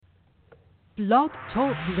Blog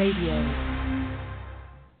Talk Radio.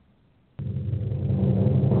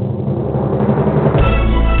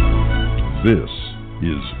 This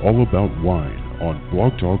is All About Wine on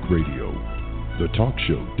Blog Talk Radio, the talk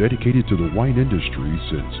show dedicated to the wine industry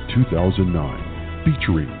since 2009,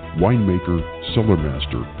 featuring winemaker, cellar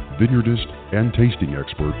master, vineyardist, and tasting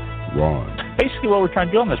expert, Ron. Basically what we're trying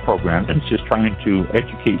to do on this program is just trying to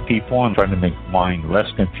educate people and trying to make wine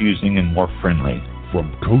less confusing and more friendly.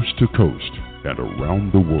 From coast to coast and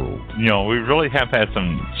around the world. You know, we really have had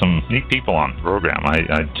some neat people on the program. I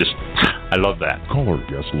love that. Call our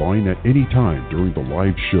guest line at any time during the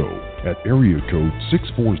live show at area code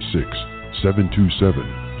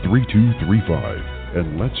 646-727-3235.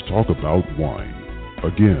 And let's talk about wine.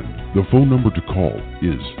 Again, the phone number to call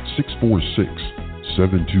is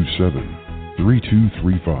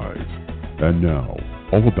 646-727-3235. And now,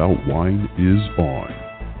 All About Wine is on.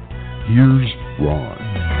 Here's Ron.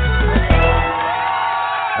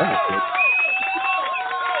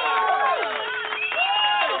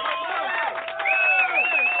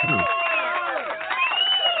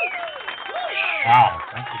 Wow,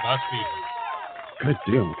 thank you, Busby. Good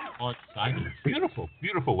deal. Well, exciting. Beautiful,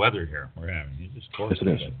 beautiful weather here we're having. It's just gorgeous.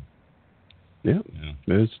 Yes, it is. Yeah,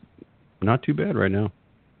 it's not too bad right now.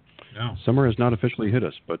 No. Summer has not officially hit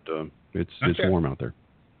us, but it's warm out there.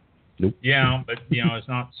 Nope. Yeah, but it's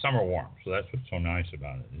not summer warm, so that's what's so nice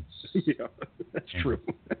about it. Yeah, that's true.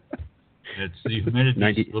 It's the humidity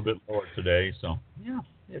is a little bit lower today, so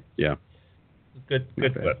it's good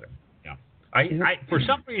weather. Yeah, I for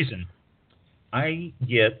some reason I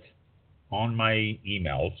get on my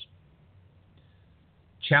emails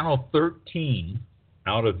channel 13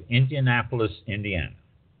 out of Indianapolis, Indiana,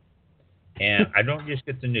 and I don't just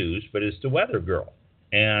get the news, but it's the weather girl,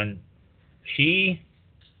 and she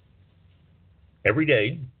every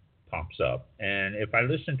day pops up, and if I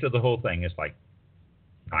listen to the whole thing, it's like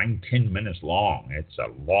 9-10 minutes long. It's a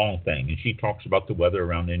long thing, and she talks about the weather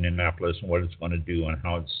around Indianapolis and what it's going to do and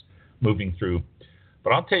how it's moving through.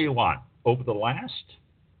 But I'll tell you what, over the last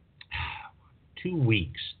 2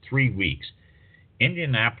 weeks, 3 weeks,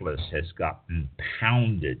 Indianapolis has gotten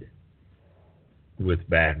pounded with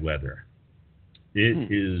bad weather.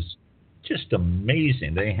 It is just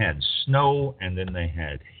amazing. They had snow, and then they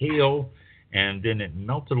had hail, and then it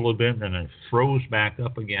melted a little bit, and then it froze back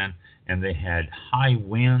up again, and they had high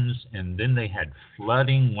winds, and then they had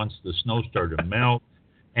flooding once the snow started to melt,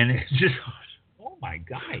 and it just, oh my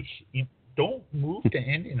gosh, don't move to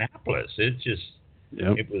Indianapolis. It just,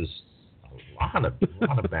 it was a lot of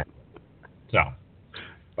bad. So,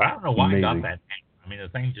 but I don't know why I got that. I mean, the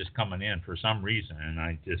thing's just coming in for some reason, and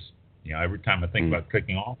I just, every time I think about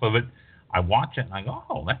clicking off of it, I watch it and I go,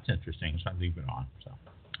 oh, that's interesting, so I leave it on. So.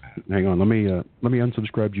 Hang on, let me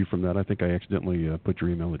unsubscribe you from that. I think I accidentally put your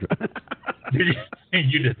email address. You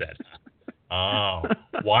did that. Oh,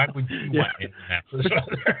 why would you want Indianapolis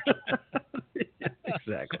weather?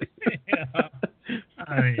 Exactly.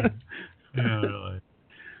 I mean, really.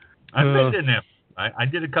 I've been to Indianapolis. I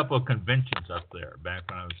did a couple of conventions up there back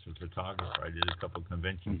when I was a photographer. I did a couple of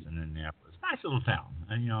conventions in Indianapolis. Nice little town,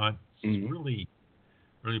 and it's really,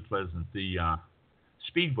 really pleasant. The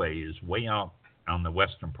Speedway is way out on the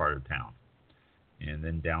western part of town, and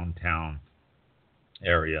then downtown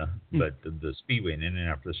area. But the Speedway in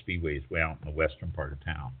Indianapolis Speedway is way out in the western part of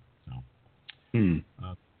town. So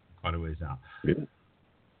quite a ways out.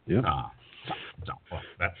 Yeah. Well,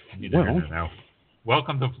 that's neither here nor there.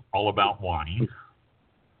 Welcome to All About Wine.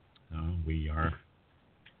 We are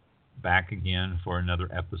back again for another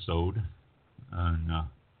episode. And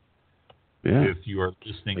if you are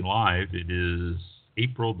listening live, it is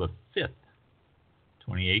April the 5th.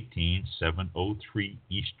 2018, 7:03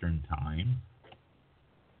 Eastern Time.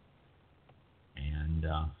 And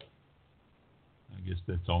I guess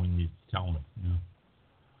that's all we need to tell them.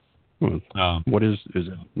 Well, what is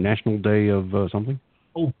it National Day of something?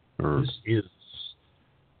 Oh, this is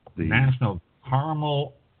the National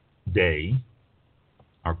Caramel Day,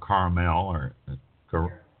 or Caramel, or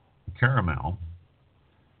Caramel.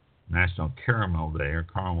 National Caramel Day, or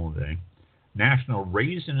Caramel Day. National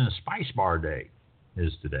Raisin and Spice Bar Day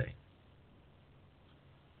is today.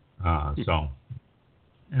 So,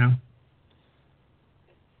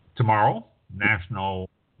 tomorrow, National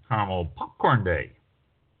Caramel Popcorn Day.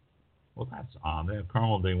 Well, that's odd. They have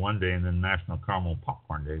Caramel Day one day and then National Caramel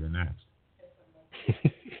Popcorn Day the next.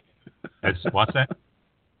 What's that?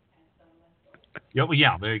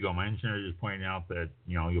 Yeah, there you go. My engineer just pointed out that,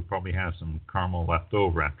 you'll probably have some caramel left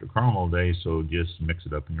over after Caramel Day, so just mix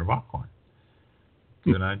it up in your popcorn.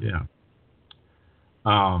 Good idea.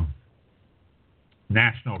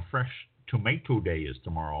 National Fresh Tomato Day is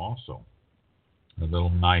tomorrow also. a little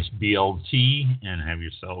nice BLT and have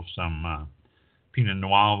yourself some Pinot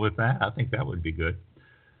Noir with that. I think that would be good.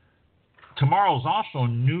 Tomorrow's also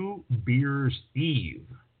New Beer's Eve.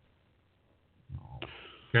 Oh,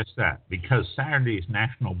 catch that, because Saturday is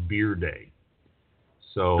National Beer Day.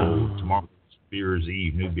 So tomorrow's Beer's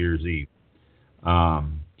Eve, New Beer's Eve.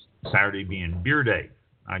 Saturday being Beer Day.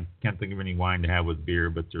 I can't think of any wine to have with beer,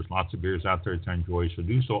 but there's lots of beers out there to enjoy, so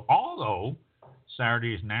do so. Although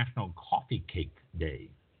Saturday is National Coffee Cake Day.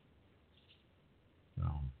 So,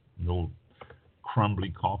 a little crumbly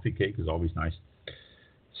coffee cake is always nice.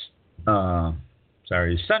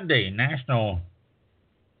 Sunday, National,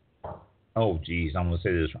 I'm going to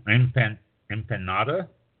say this, empanada?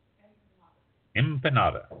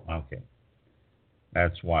 Empanada, okay.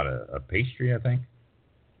 That's what, a pastry, I think.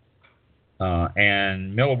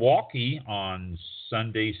 And Milwaukee on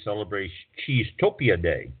Sunday celebrates Cheesetopia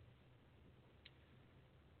Day.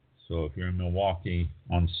 So if you're in Milwaukee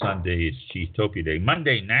on Sunday, it's Cheesetopia Day.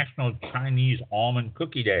 Monday, National Chinese Almond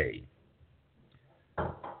Cookie Day.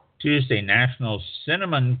 Tuesday, National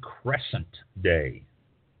Cinnamon Crescent Day.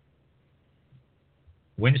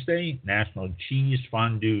 Wednesday, National Cheese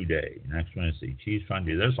Fondue Day. Next Wednesday, cheese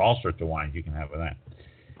fondue. There's all sorts of wines you can have with that.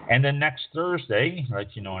 And then next Thursday,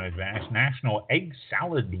 let you know in advance, National Egg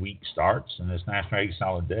Salad Week starts, and it's National Egg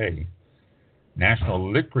Salad Day. National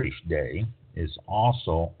Licorice Day is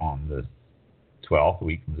also on the 12th,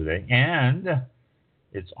 week from today. And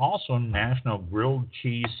it's also National Grilled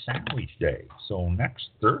Cheese Sandwich Day. So next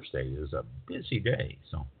Thursday is a busy day.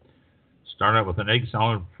 So start out with an egg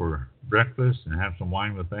salad for breakfast and have some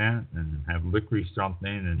wine with that, and have licorice something,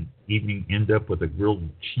 and evening end up with a grilled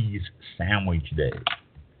cheese sandwich day.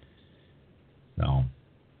 So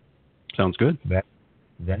sounds good. That's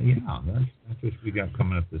what we got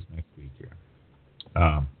coming up this next week here.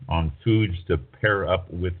 On foods to pair up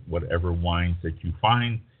with whatever wines that you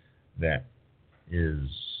find that is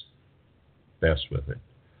best with it.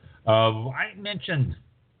 I mentioned,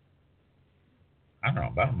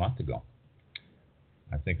 about a month ago,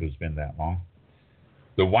 I think it's been that long,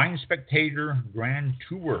 the Wine Spectator Grand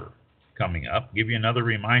Tour coming up. Give you another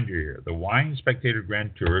reminder here. The Wine Spectator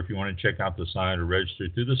Grand Tour, if you want to check out the site or register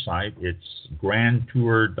through the site, it's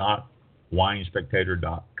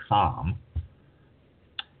grandtour.winespectator.com.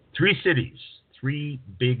 3 cities, 3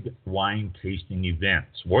 big wine tasting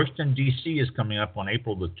events. Washington, D.C. is coming up on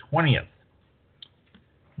April the 20th.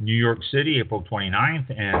 New York City, April 29th,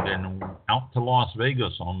 and then out to Las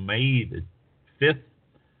Vegas on May the 5th.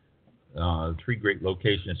 3 great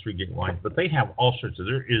locations, 3 great wines, but they have all sorts of,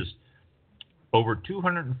 there is over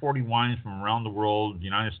 240 wines from around the world, the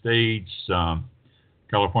United States,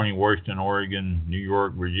 California, Washington, Oregon, New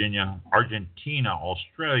York, Virginia, Argentina,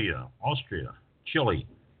 Australia, Austria, Chile,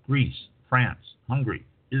 Greece, France, Hungary,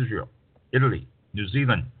 Israel, Italy, New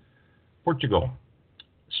Zealand, Portugal,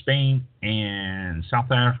 Spain, and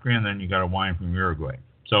South Africa, and then you got a wine from Uruguay.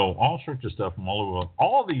 So all sorts of stuff from all over the world.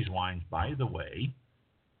 All these wines, by the way,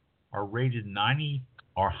 are rated 90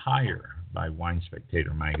 or higher by Wine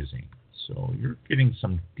Spectator magazine. So you're getting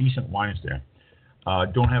some decent wines there.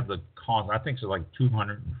 Don't have the cost. I think it's like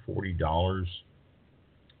 $240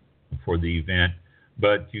 for the event,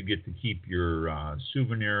 but you get to keep your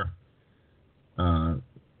souvenir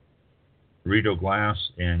Rito glass,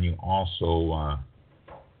 and you also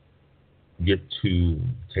get to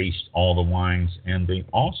taste all the wines, and they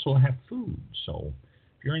also have food. So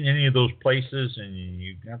if you're in any of those places and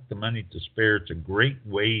you got the money to spare, it's a great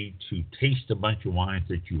way to taste a bunch of wines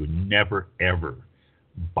that you would never, ever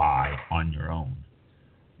buy on your own.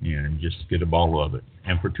 And just get a bottle of it.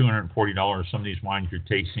 And for $240, some of these wines you're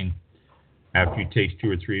tasting, after you taste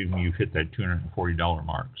 2 or 3 of them, you've hit that $240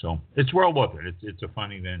 mark. So it's well worth it. It's a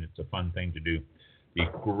fun event. It's a fun thing to do. The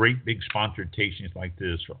great big sponsored tastings like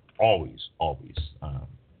this are always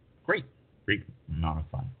great amount of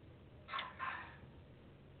fun.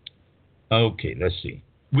 Okay, let's see.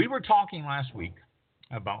 We were talking last week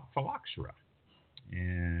about phylloxera,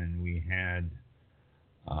 and we had,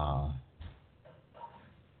 let's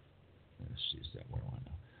see, is that where I want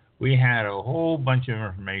to? We had a whole bunch of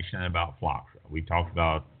information about phylloxera. We talked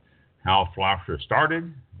about how phylloxera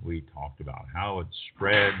started. We talked about how it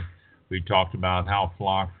spread. We talked about how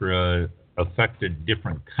phylloxera affected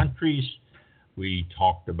different countries. We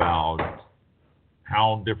talked about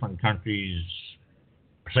how different countries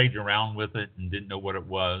played around with it and didn't know what it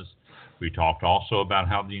was. We talked also about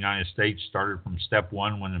how the United States started from step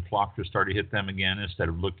 1 when the phylloxera started to hit them again, instead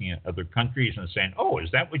of looking at other countries and saying, oh, is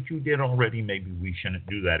that what you did already? Maybe we shouldn't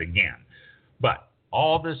do that again. But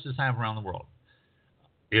all this is happening around the world.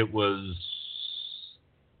 It was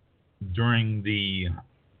during the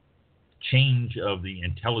change of the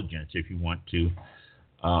intelligence, if you want to,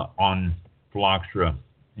 on phylloxera,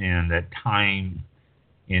 and that time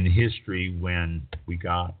in history when we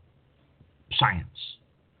got science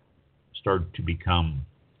started to become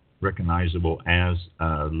recognizable as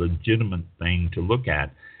a legitimate thing to look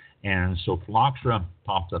at. And so phylloxera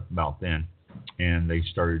popped up about then, and they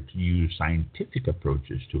started to use scientific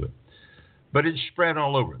approaches to it. But it spread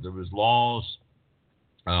all over. There was laws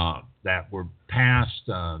that were passed,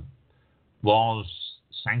 laws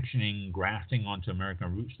sanctioning grafting onto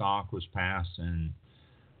American rootstock was passed in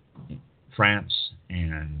France,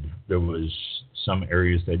 and there was some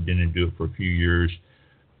areas that didn't do it for a few years.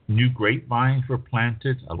 New grapevines were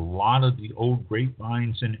planted. A lot of the old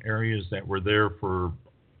grapevines in areas that were there for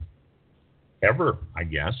ever, I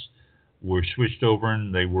guess, were switched over,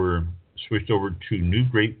 and they were switched over to new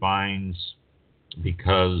grapevines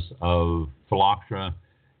because of phylloxera,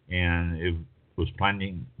 and it was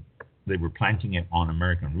they were planting it on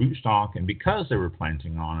American rootstock, and because they were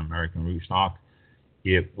planting on American rootstock,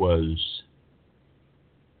 it was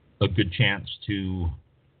a good chance to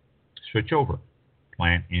switch over,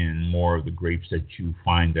 plant in more of the grapes that you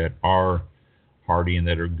find that are hardy and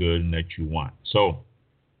that are good and that you want. So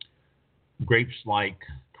grapes like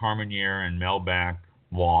Carmenere and Melback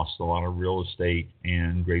lost a lot of real estate,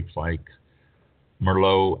 and grapes like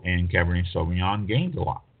Merlot and Cabernet Sauvignon gained a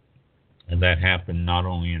lot. And that happened not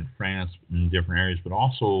only in France, in different areas, but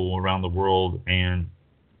also around the world, and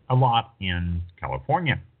a lot in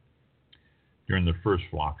California during the first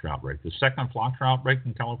phylloxera outbreak. The second phylloxera outbreak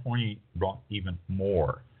in California brought even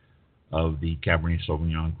more of the Cabernet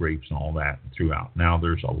Sauvignon grapes and all that throughout. Now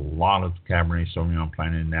there's a lot of Cabernet Sauvignon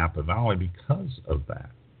planted in Napa Valley because of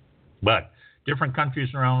that. But different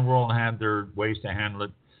countries around the world had their ways to handle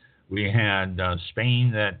it. We had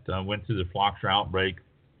Spain that went through the phylloxera outbreak.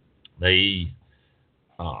 They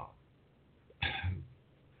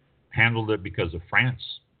handled it because of France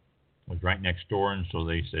was right next door, and so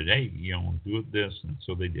they said, hey, do it this, and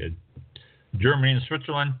so they did. Germany and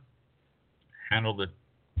Switzerland handled it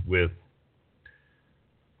with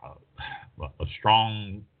a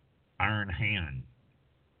strong iron hand.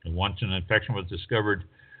 And once an infection was discovered,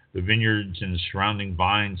 the vineyards and the surrounding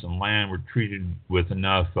vines and land were treated with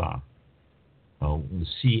enough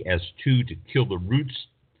CS2 to kill the roots,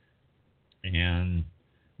 and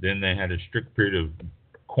then they had a strict period of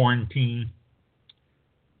quarantine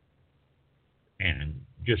and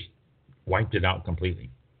just wiped it out completely.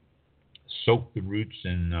 Soaked the roots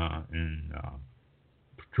in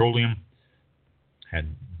petroleum, had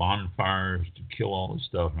bonfires to kill all the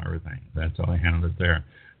stuff and everything. That's how they handled it there.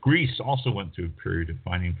 Greece also went through a period of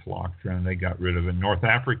finding phylloxera, and they got rid of it. North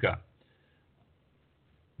Africa,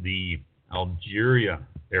 the Algeria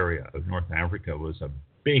area of North Africa was a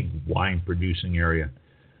big wine-producing area.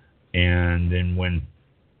 And then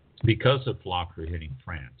because of phylloxera hitting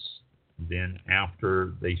France, then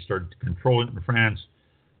after they started to control it in France,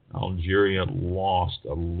 Algeria lost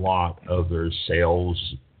a lot of their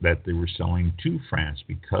sales that they were selling to France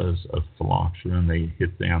because of phylloxera, and they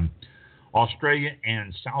hit them. Australia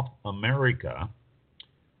and South America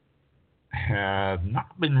have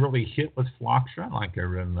not been really hit with phylloxera, like I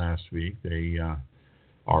read last week. They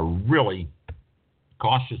are really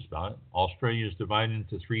cautious about it. Australia is divided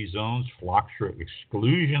into 3 zones: phylloxera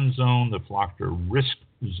exclusion zone, the phylloxera risk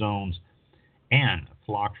zones, and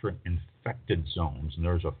phylloxera infected zones. And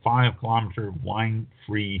there's a 5-kilometer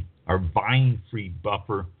vine-free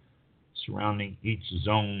buffer surrounding each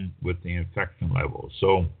zone with the infection level.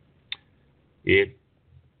 So it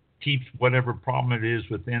keeps whatever problem it is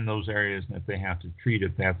within those areas, and if they have to treat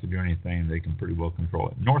it, if they have to do anything, they can pretty well control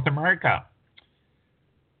it. North America,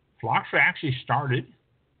 phylloxera actually started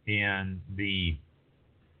in the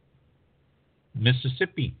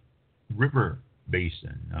Mississippi River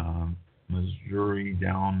Basin, Missouri,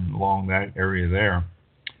 down along that area there,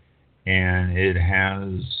 and it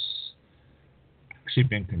has actually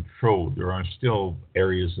been controlled. There are still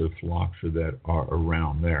areas of phylloxera that are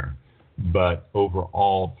around there, but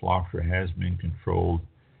overall phylloxera has been controlled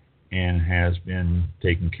and has been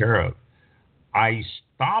taken care of. I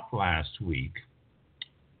stopped last week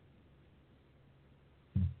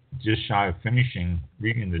just shy of finishing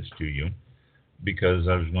reading this to you because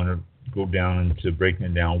I was going to go down into breaking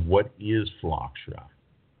it down. What is phylloxera?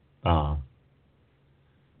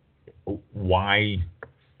 Why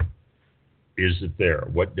is it there?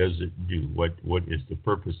 What does it do? What is the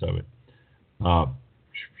purpose of it?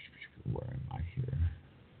 Where am I here?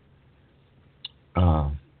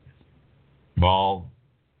 Well,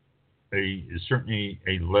 certainly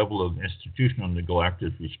a level of institutional neglect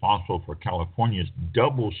is responsible for California's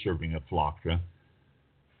double serving of phylloxera,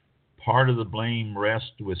 Part of the blame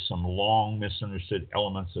rests with some long misunderstood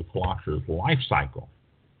elements of phylloxera's life cycle,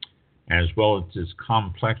 as well as its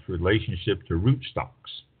complex relationship to rootstocks.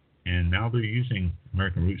 And now they're using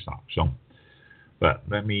American rootstocks. But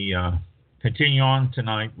let me continue on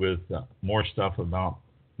tonight with more stuff about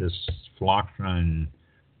this phylloxera and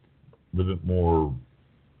a little bit more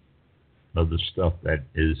of the stuff that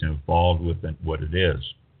is involved with it, what it is.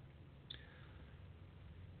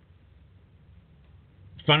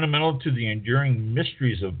 Fundamental to the enduring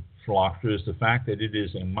mysteries of phylloxera is the fact that it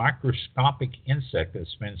is a microscopic insect that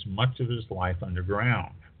spends much of its life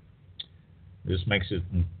underground. This makes it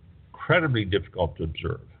incredibly difficult to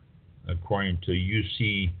observe. According to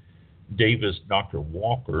UC Davis Dr.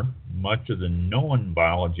 Walker, much of the known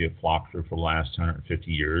biology of phylloxera for the last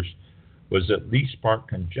 150 years was at least part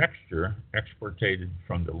conjecture exported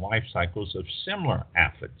from the life cycles of similar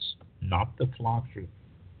aphids, not the phylloxera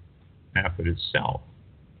aphid itself.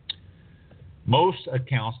 Most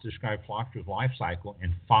accounts describe phylloxera's life cycle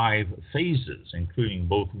in 5 phases, including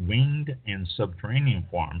both winged and subterranean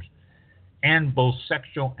forms, and both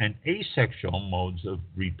sexual and asexual modes of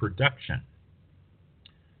reproduction.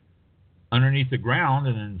 Underneath the ground,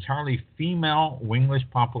 an entirely female wingless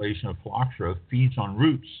population of phylloxera feeds on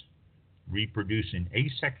roots, reproducing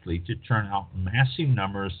asexually to turn out massive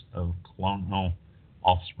numbers of clonal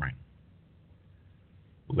offspring.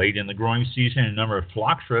 Late in the growing season, a number of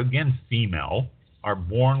phylloxera, again female, are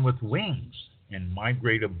born with wings and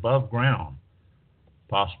migrate above ground,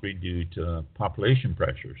 possibly due to population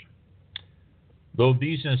pressures. Though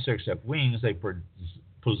these insects have wings, they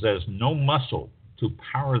possess no muscle to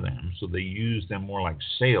power them, so they use them more like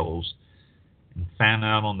sails and fan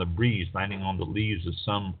out on the breeze, landing on the leaves of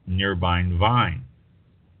some nearby vine.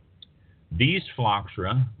 These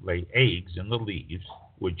phylloxera lay eggs in the leaves,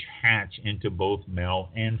 which hatch into both male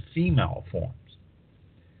and female forms.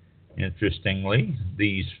 Interestingly,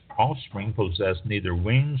 these offspring possess neither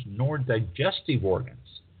wings nor digestive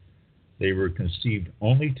organs. They were conceived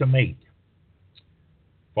only to mate.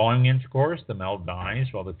 Following intercourse, the male dies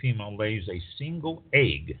while the female lays a single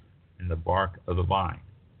egg in the bark of the vine,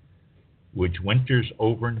 which winters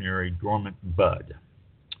over near a dormant bud.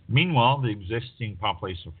 Meanwhile, the existing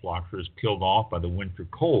population of phylloxera is killed off by the winter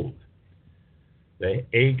cold. The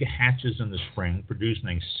egg hatches in the spring, producing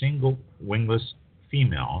a single wingless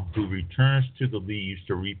female who returns to the leaves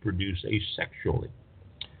to reproduce asexually.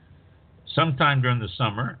 Sometime during the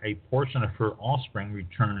summer, a portion of her offspring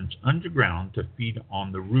returns underground to feed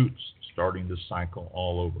on the roots, starting the cycle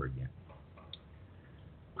all over again.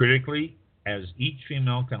 Critically, as each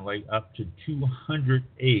female can lay up to 200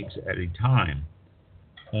 eggs at a time,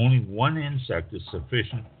 only one insect is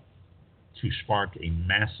sufficient to spark a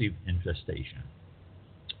massive infestation.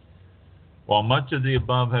 While much of the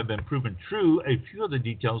above have been proven true, a few of the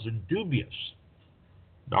details are dubious.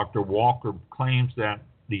 Dr. Walker claims that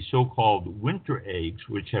the so-called winter eggs,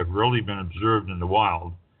 which have rarely been observed in the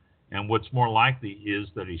wild, and what's more likely is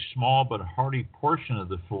that a small but hardy portion of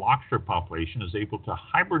the phylloxera population is able to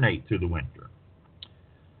hibernate through the winter.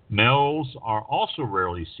 Males are also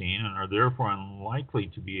rarely seen and are therefore unlikely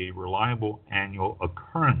to be a reliable annual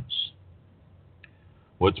occurrence.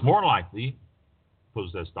 What's more likely,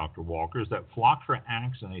 possess Dr. Walker, is that phylloxera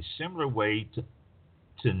acts in a similar way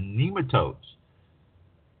to nematodes,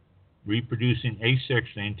 reproducing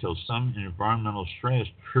asexually until some environmental stress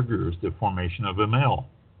triggers the formation of a male.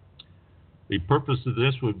 The purpose of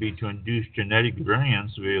this would be to induce genetic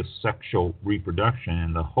variants via sexual reproduction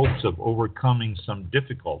in the hopes of overcoming some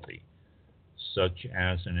difficulty, such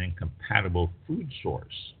as an incompatible food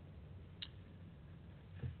source.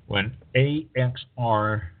 When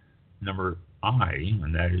AXR number I,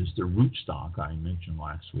 and that is the rootstock I mentioned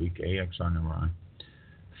last week, AXR number I,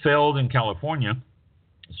 failed in California,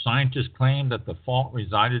 scientists claimed that the fault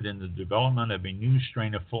resided in the development of a new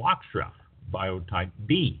strain of phylloxera, biotype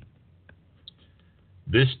B.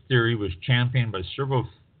 This theory was championed by several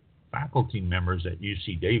faculty members at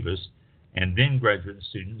UC Davis and then graduate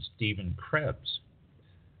student Stephen Krebs,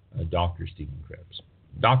 Dr. Stephen Krebs.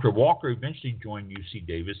 Dr. Walker eventually joined UC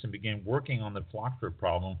Davis and began working on the phylloxera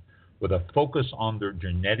problem with a focus on their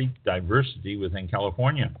genetic diversity within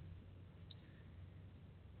California.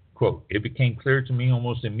 Quote, "It became clear to me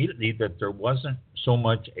almost immediately that there wasn't so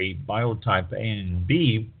much a biotype A and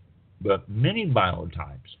B, but many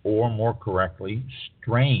biotypes, or more correctly,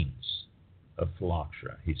 strains of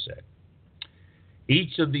phylloxera," he said.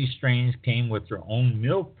 Each of these strains came with their own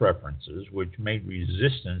milk preferences, which made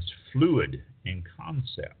resistance fluid in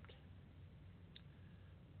concept.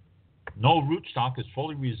 No rootstock is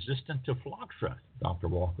fully resistant to phylloxera, Dr.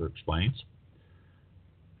 Walker explains.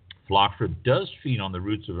 Phylloxera does feed on the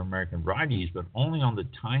roots of American varieties, but only on the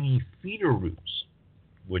tiny feeder roots,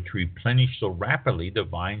 which replenish so rapidly the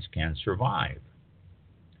vines can survive.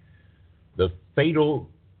 The fatal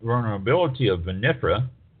vulnerability of vinifera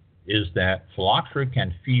is that Phylloxera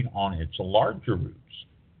can feed on its larger roots,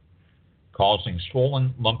 causing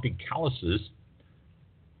swollen, lumpy calluses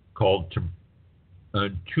called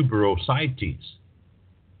tuberosities.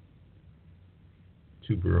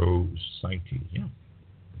 Tuberosities, yeah.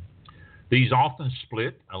 These often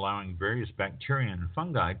split, allowing various bacteria and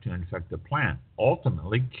fungi to infect the plant,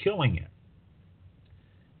 ultimately killing it.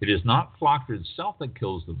 It is not Phylloxera itself that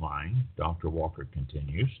kills the vine, Dr. Walker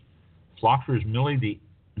continues. Phylloxera is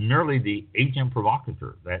merely the agent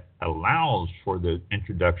provocateur that allows for the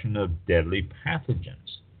introduction of deadly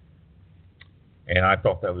pathogens. And I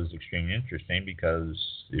thought that was extremely interesting because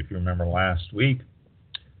if you remember last week,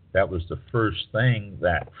 that was the first thing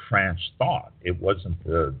that France thought. It wasn't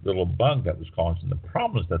the little bug that was causing the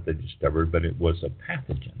problems that they discovered, but it was a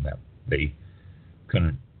pathogen that they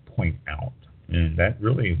couldn't point out. And that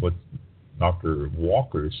really what Dr.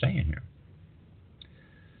 Walker is saying here.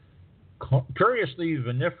 Curiously,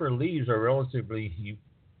 vinifera leaves are relatively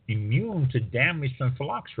immune to damage from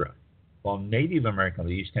Phylloxera, while Native American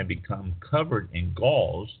leaves can become covered in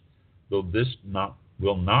galls, though this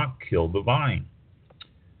will not kill the vine.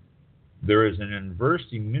 There is an inverse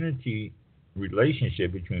immunity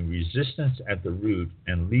relationship between resistance at the root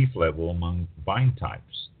and leaf level among vine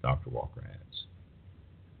types, Dr. Walker adds.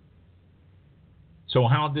 So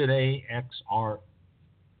how did AXR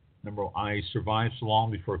I survive so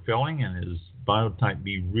long before felling, and is biotype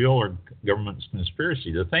B real or government's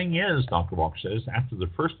conspiracy? The thing is, Dr. Walker says, after the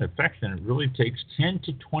first infection, it really takes 10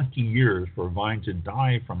 to 20 years for a vine to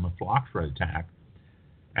die from a Phylloxera attack,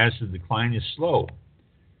 as the decline is slow.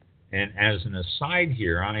 And as an aside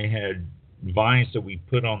here, I had vines that we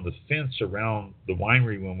put on the fence around the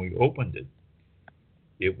winery when we opened it.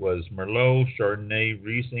 It was Merlot, Chardonnay,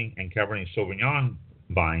 Riesling, and Cabernet Sauvignon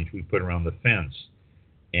vines we put around the fence.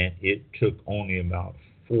 And it took only about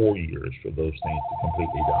 4 years for those things to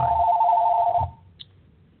completely die.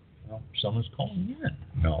 Well, someone's calling in.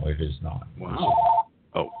 No, it is not. Wow.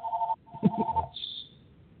 Oh.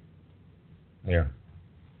 There.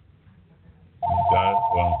 You got it?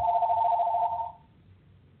 Well.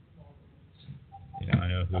 Yeah, I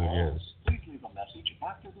know who it is. Please leave a message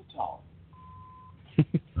after the tone.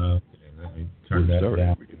 Okay, let me turn that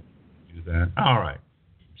down. Do that. All right.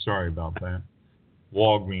 Sorry about that.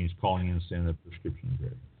 Walgreens calling in saying the prescription is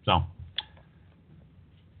ready.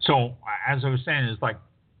 So as I was saying, it's like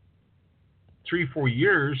 3-4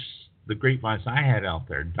 years, the grapevines I had out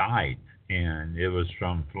there died, and it was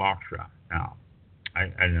from Phylloxera. Now,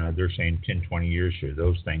 I know they're saying 10, 20 years here.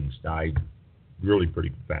 Those things died really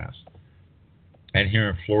pretty fast. And here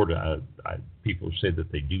in Florida, people say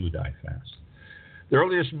that they do die fast. The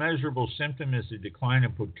earliest measurable symptom is the decline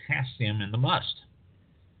of potassium in the must.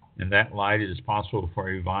 In that light, it is possible for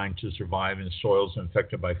a vine to survive in soils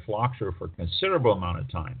infected by Phylloxera for a considerable amount of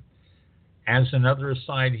time. As another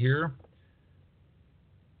aside here,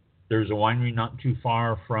 there's a winery not too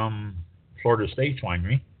far from Florida State's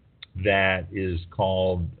winery that is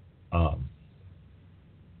called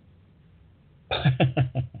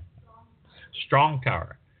Strong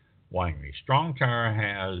Tower Winery. Strong Tower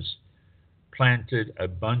has planted a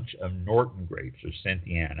bunch of Norton grapes, or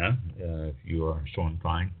Cynthiana, if you are so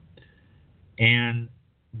inclined. And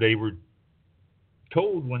they were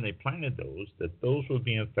told when they planted those that those would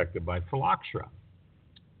be infected by Phylloxera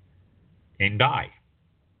and die.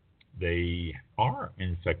 They are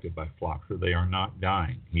infected by Phylloxera. They are not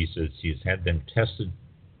dying. He says he's had them tested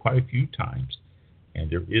quite a few times, and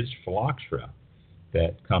there is Phylloxera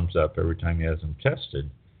that comes up every time he has them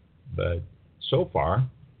tested. But so far,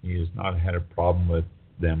 he has not had a problem with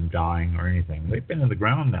them dying or anything. They've been in the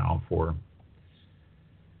ground now for,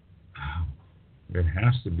 it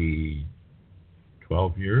has to be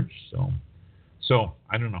 12 years. So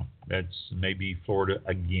I don't know. That's maybe Florida,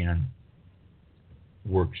 again,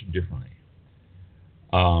 works differently.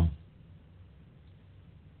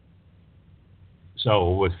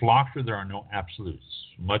 So with Phylloxera, there are no absolutes.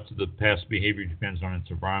 Much of the pest behavior depends on its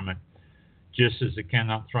environment. Just as it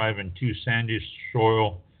cannot thrive in too sandy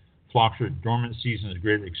soil, Phylloxera's dormant season is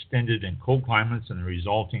greatly extended in cold climates, and the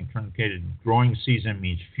resulting truncated growing season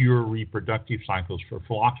means fewer reproductive cycles for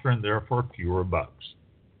Phylloxera and therefore fewer bugs.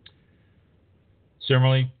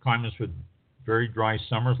 Similarly, climates with very dry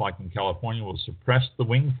summers, like in California, will suppress the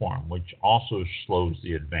wing form, which also slows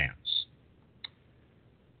the advance.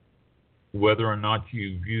 Whether or not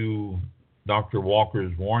you view Dr.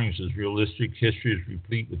 Walker's warnings as realistic, history is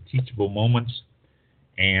replete with teachable moments,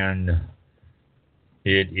 And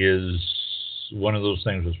it is one of those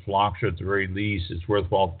things with phylloxera, at the very least, it's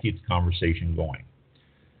worthwhile to keep the conversation going.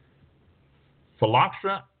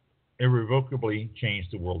 Phylloxera irrevocably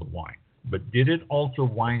changed the world of wine, but did it alter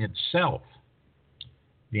wine itself?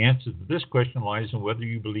 The answer to this question lies in whether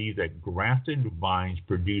you believe that grafted vines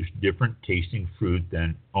produce different tasting fruit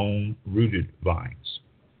than own-rooted vines.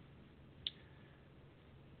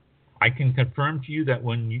 I can confirm to you that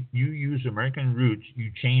when you use American roots, you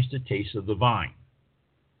change the taste of the vine.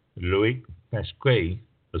 Loic Pasquier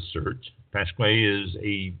asserts. Pasquier is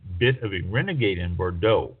a bit of a renegade in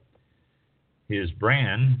Bordeaux. His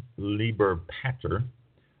brand, Liber Pater,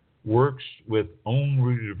 works with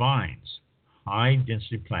own-rooted vines,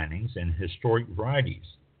 high-density plantings, and historic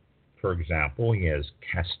varieties. For example, he has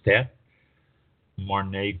Castet,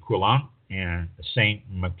 Marnay Coulant, and Saint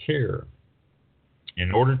Macaire, in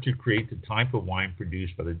order to create the type of wine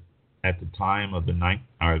produced at the time of the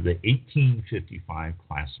 1855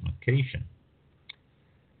 classification.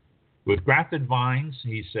 With grafted vines,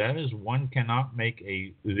 he says, one cannot make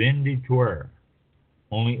a vin de terroir,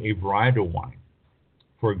 only a varietal wine.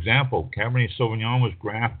 For example, Cabernet Sauvignon was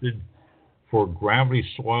grafted for gravelly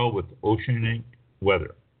soil with oceanic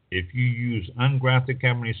weather. If you use ungrafted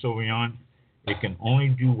Cabernet Sauvignon, it can only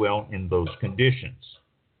do well in those conditions.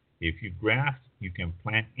 If you graft, you can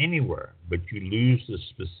plant anywhere, but you lose the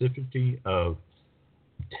specificity of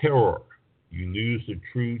terroir. You lose the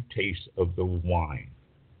true taste of the wine.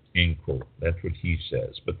 End quote. That's what he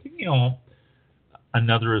says. But,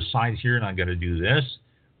 another aside here, and I got to do this.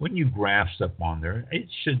 When you graft stuff on there, it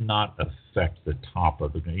should not affect the top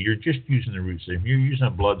of the. You're just using the root system. You're using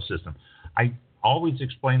a blood system. I always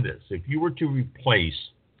explain this. If you were to replace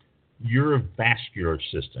your vascular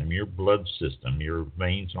system, your blood system, your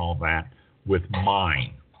veins and all that with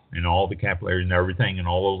mine and all the capillaries and everything and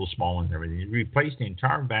all the small ones and everything, you replace the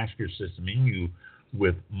entire vascular system in you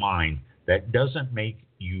with mine. That doesn't make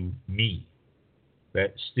you me.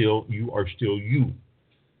 You are still you.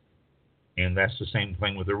 And that's the same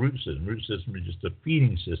thing with the root system. Root system is just a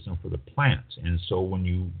feeding system for the plants. And so when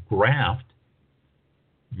you graft,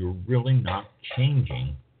 you're really not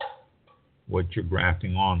changing what you're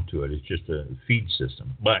grafting onto it. It's just a feed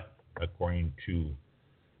system. But according to,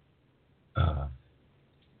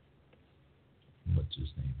 what's his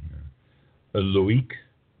name here? Loic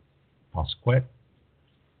Pasquier,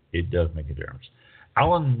 it does make a difference.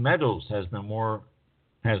 Alan Meadows has more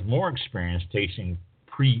experience tasting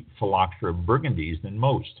pre-phylloxera burgundies than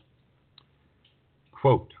most.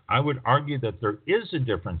 Quote, I would argue that there is a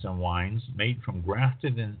difference in wines made from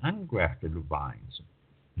grafted and ungrafted vines,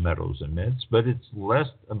 Meadows admits, but it's less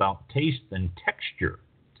about taste than texture.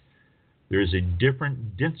 There is a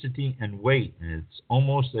different density and weight, and it's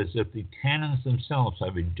almost as if the tannins themselves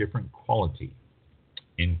have a different quality.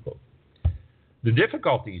 End quote. The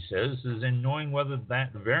difficulty, he says, is in knowing whether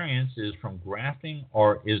that variance is from grafting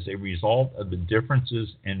or is a result of the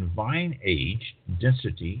differences in vine age,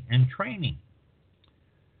 density, and training.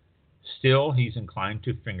 Still, he's inclined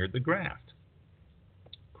to finger the graft.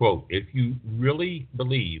 Quote, if you really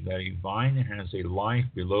believe that a vine has a life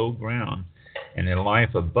below ground and a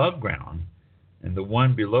life above ground, and the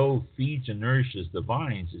one below feeds and nourishes the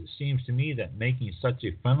vines, it seems to me that making such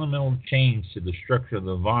a fundamental change to the structure of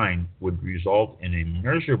the vine would result in a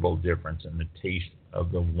measurable difference in the taste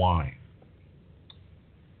of the wine.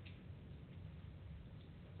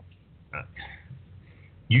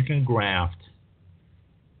 You can graft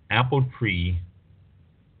apple tree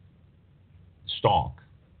stalk,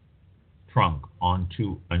 trunk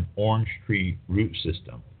onto an orange tree root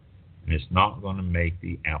system, and it's not going to make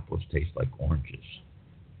the apples taste like oranges.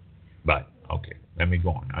 But, okay, let me go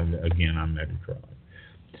on. I'm Mediterranean.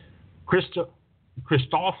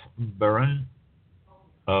 Christophe Baron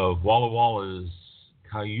of Walla Walla's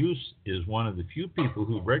Cayuse is one of the few people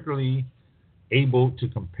who regularly able to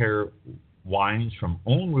compare wines from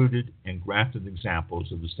own-rooted and grafted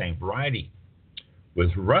examples of the same variety with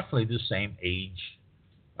roughly the same age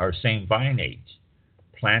or same vine age,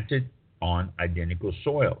 planted on identical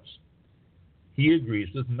soils. He agrees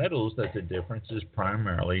with Meadows that the difference is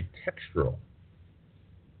primarily textural.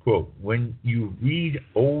 Quote, when you read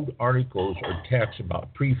old articles or texts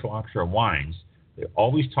about pre-phylloxera wines, they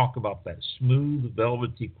always talk about that smooth,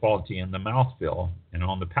 velvety quality in the mouthfeel and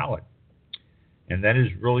on the palate. And that is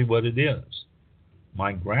really what it is.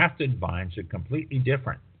 My grafted vines are completely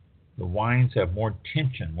different. The wines have more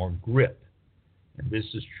tension, more grip. And this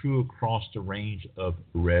is true across the range of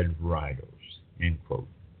red varietals. End quote.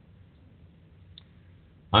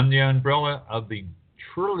 On the umbrella of the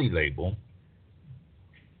Truly label,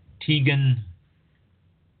 Tegan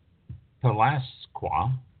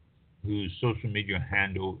Pelasqua, whose social media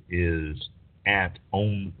handle is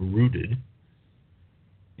 @ownrooted,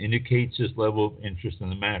 indicates his level of interest in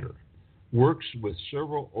the matter. Works with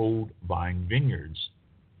several old vine vineyards,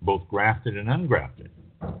 both grafted and ungrafted.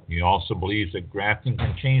 He also believes that grafting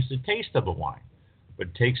can change the taste of a wine,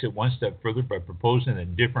 but takes it one step further by proposing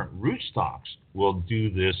that different rootstocks will do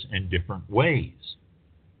this in different ways.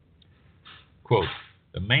 Quote,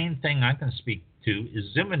 the main thing I can speak to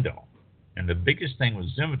is Zinfandel. And the biggest thing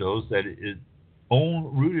with Zinfandel is that its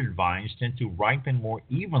own rooted vines tend to ripen more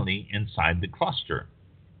evenly inside the cluster.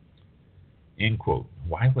 End quote.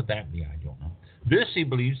 Why would that be? I don't know. This, he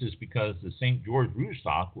believes, is because the St. George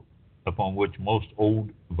rootstock, upon which most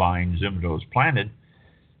old vine Zinfandel is planted,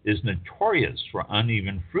 is notorious for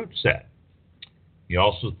uneven fruit set. He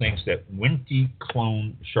also thinks that Winty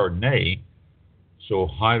clone Chardonnay, so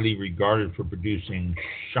highly regarded for producing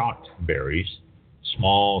shot berries,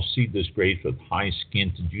 small seedless grapes with high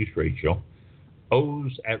skin to juice ratio,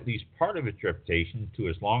 owes at least part of its reputation to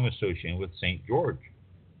its long association with St. George.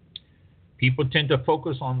 People tend to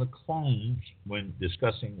focus on the clones when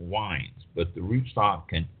discussing wines, but the rootstock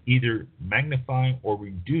can either magnify or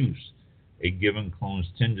reduce a given clone's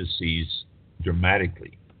tendencies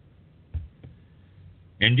dramatically.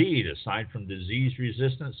 Indeed, aside from disease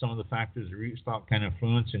resistance, some of the factors the rootstock can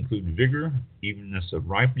influence include vigor, evenness of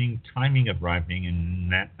ripening, timing of ripening,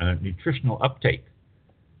 and nutritional uptake.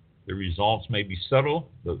 The results may be subtle,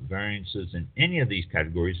 but variances in any of these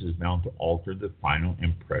categories is bound to alter the final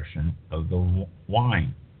impression of the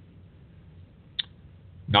wine.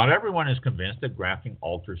 Not everyone is convinced that grafting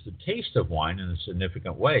alters the taste of wine in a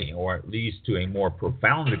significant way, or at least to a more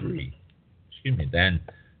profound degree, than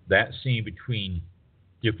that seen between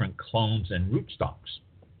different clones and rootstocks.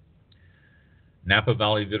 Napa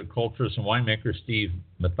Valley viticulturist and winemaker Steve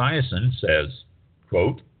Mathiasen says,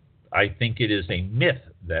 quote, I think it is a myth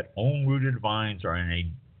that own-rooted vines are in a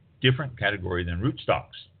different category than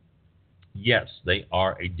rootstocks. Yes, they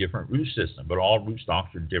are a different root system, but all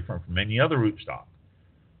rootstocks are different from any other rootstock.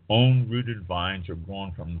 Own-rooted vines are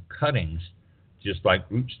grown from cuttings just like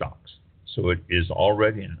rootstocks, so it is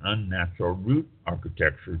already an unnatural root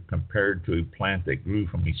architecture compared to a plant that grew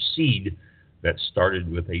from a seed that started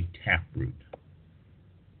with a taproot.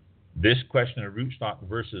 This question of rootstock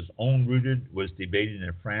versus own-rooted was debated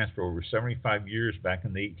in France for over 75 years back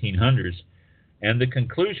in the 1800s, and the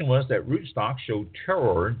conclusion was that rootstocks show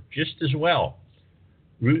terroir just as well.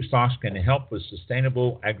 Rootstocks can help with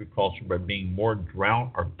sustainable agriculture by being more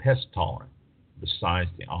drought or pest tolerant, besides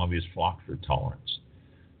the obvious phylloxera tolerance.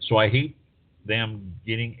 So I hate them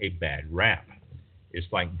getting a bad rap. It's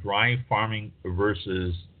like dry farming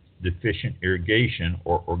versus deficient irrigation,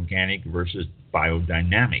 or organic versus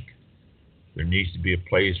biodynamic. There needs to be a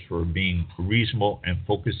place for being reasonable and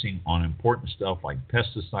focusing on important stuff like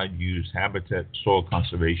pesticide use, habitat, soil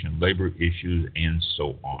conservation, labor issues, and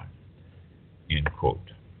so on. End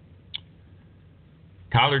quote.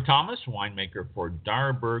 Tyler Thomas, winemaker for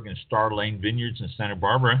Dyerberg and Star Lane Vineyards in Santa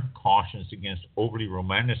Barbara, cautions against overly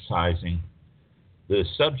romanticizing the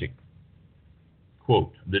subject.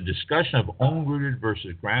 Quote, the discussion of own-rooted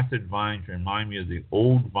versus grafted vines remind me of the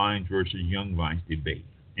old vines versus young vines debate,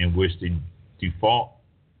 in which the default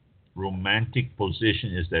romantic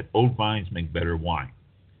position is that old vines make better wine.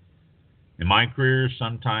 In my career,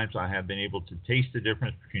 sometimes I have been able to taste the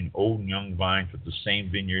difference between old and young vines with the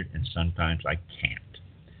same vineyard, and sometimes I can't.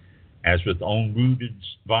 As with own-rooted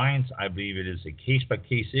vines, I believe it is a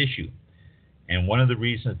case-by-case issue, and one of the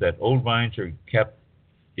reasons that old vines are kept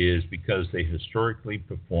is because they historically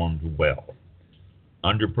performed well.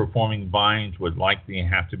 Underperforming vines would likely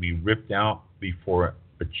have to be ripped out before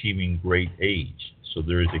achieving great age, so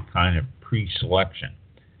there is a kind of pre-selection.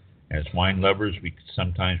 As wine lovers, we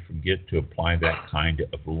sometimes forget to apply that kind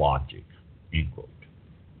of logic. End quote.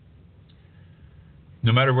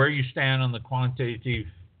 No matter where you stand on the qualitative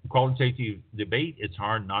debate, it's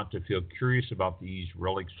hard not to feel curious about these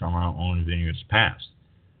relics from our own vineyards past.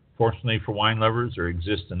 Fortunately for wine lovers, there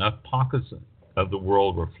exist enough pockets of the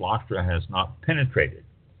world where phylloxera has not penetrated.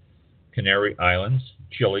 Canary Islands,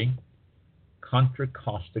 Chile, Contra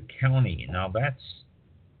Costa County. Now that's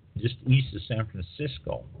just east of San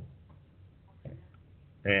Francisco.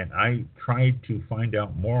 And I tried to find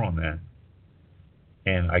out more on that,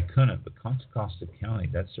 and I couldn't. But Contra Costa County,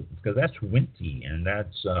 because that's Winty, and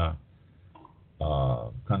that's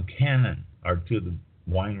Concannon are two of the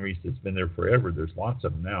wineries that's been there forever. There's lots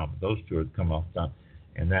of them now, but those two have come off top.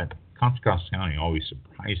 And that Contra Costa County always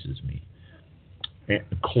surprises me. And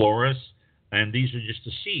Chloris, and these are just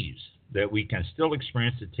the seeds that we can still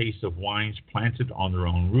experience the taste of wines planted on their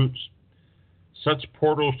own roots. Such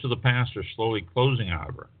portals to the past are slowly closing,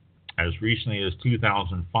 however. As recently as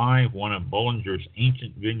 2005, one of Bollinger's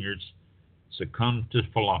ancient vineyards succumbed to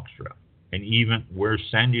phylloxera, and even where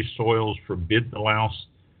sandy soils forbid the louse,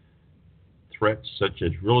 threats such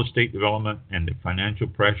as real estate development and the financial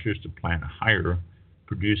pressures to plant higher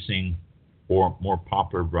producing or more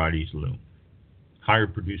popular varieties loom. Higher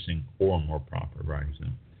producing or more popular varieties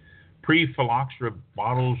loom. Pre-phylloxera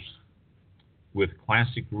bottles with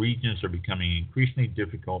classic regions are becoming increasingly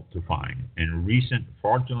difficult to find, and recent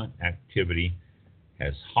fraudulent activity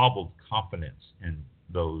has hobbled confidence in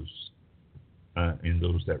those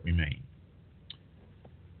that remain.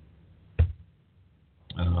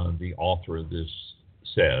 The author of this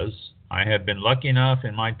says, I have been lucky enough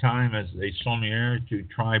in my time as a sommelier to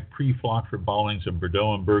try pre-phylloxera bottlings of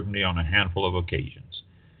Bordeaux and Burgundy on a handful of occasions.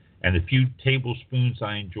 And the few tablespoons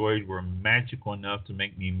I enjoyed were magical enough to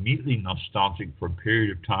make me immediately nostalgic for a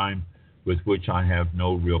period of time with which I have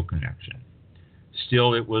no real connection.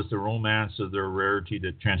 Still, it was the romance of their rarity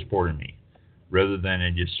that transported me, rather than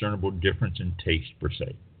a discernible difference in taste per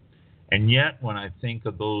se. And yet, when I think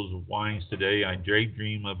of those wines today, I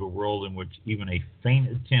daydream of a world in which even a faint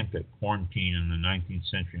attempt at quarantine in the 19th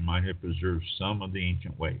century might have preserved some of the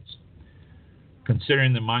ancient ways.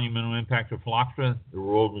 Considering the monumental impact of phylloxera, the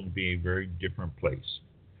world would be a very different place.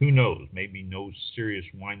 Who knows? Maybe no serious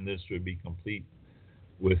wine list would be complete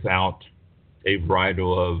without a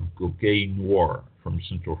varietal of Gouquet Noir from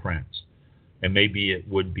Central France. And maybe it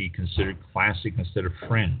would be considered classic instead of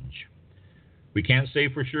fringe. We can't say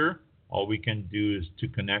for sure. All we can do is to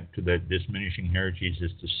connect to that diminishing heritage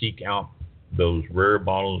is to seek out those rare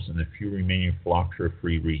bottles in the few remaining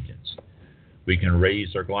phylloxera-free regions. We can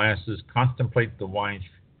raise our glasses, contemplate the wine's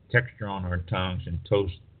texture on our tongues, and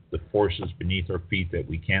toast the forces beneath our feet that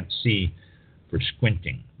we can't see for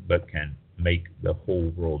squinting, but can make the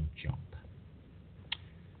whole world jump.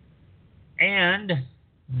 And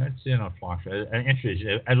that's it on phylloxera.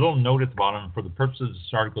 A little note at the bottom, for the purposes of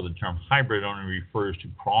this article, the term hybrid only refers to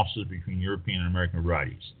crosses between European and American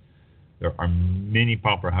varieties. There are many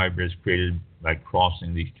popular hybrids created by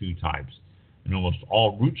crossing these two types, and almost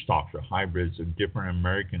all rootstocks are hybrids of different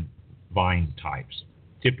American vine types,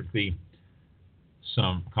 typically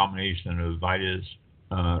some combination of Vitis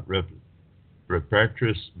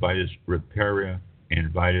repetris, Vitis riparia,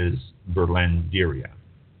 and Vitis berlanderia.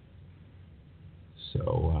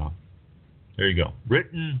 So there you go.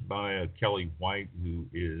 Written by Kelly White, who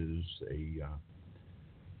is a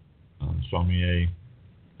sommelier.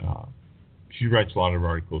 She writes a lot of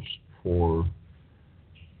articles for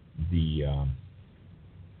the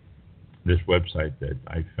this website that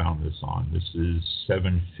I found this on. This is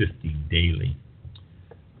 750 Daily.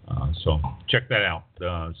 So check that out,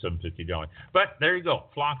 750 Daily. But there you go.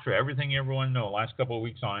 Phylloxera, everything everyone knows. Last couple of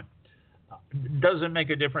weeks on it. Does it make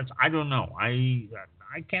a difference? I don't know. I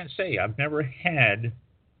can't say. I've never had,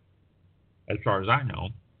 as far as I know,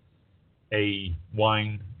 a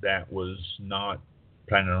wine that was not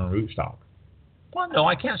planted on rootstock. Well, no,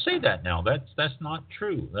 I can't say that now. That's not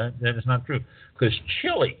true. That is not true. Because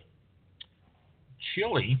Chile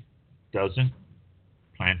doesn't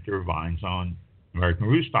plant their vines on American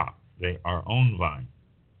rootstock. They are own vine,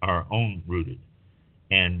 are own rooted.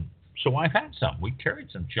 And so I've had some. We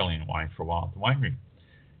carried some Chilean wine for a while at the winery.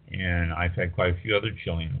 And I've had quite a few other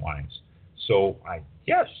Chilean wines. So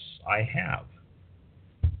yes, I have.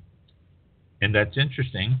 And that's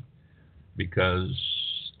interesting because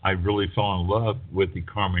I really fell in love with the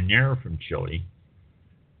Carmenere from Chile.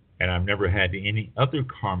 And I've never had any other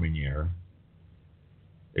Carmenere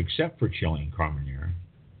except for Chilean Carmenere,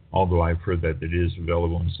 although I've heard that it is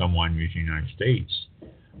available in some wineries in the United States.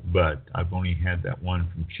 But I've only had that one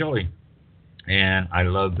from Chile, and I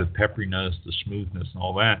love the pepperiness, the smoothness, and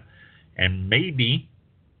all that. And maybe,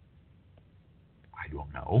 I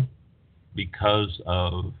don't know, because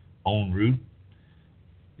of own root,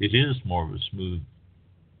 it is more of a smooth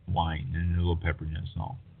wine and a little pepperiness and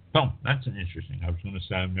all. So that's an interesting. I was going to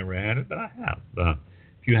say I've never had it, but I have.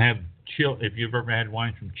 If you've ever had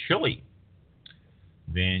wine from Chile,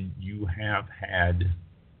 then you have had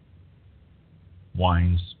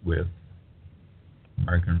wines with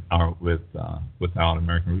American or without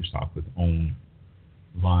American rootstock, with own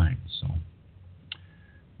vines. So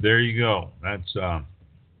there you go. That's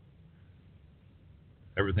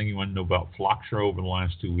everything you want to know about phylloxera over the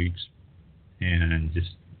last 2 weeks, and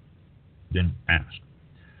just didn't ask.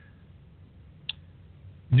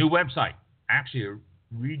 New website, actually a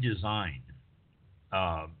redesign,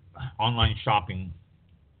 online shopping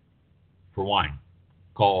for wine,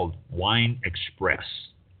 called Wine Express.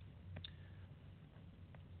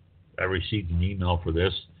 I received an email for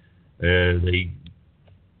this. They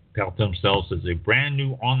tout themselves as a brand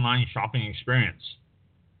new online shopping experience.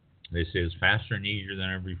 They say it's faster and easier than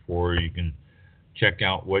ever before. You can check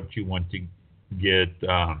out what you want to get.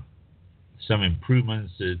 Some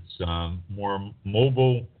improvements. It's more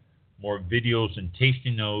mobile, more videos and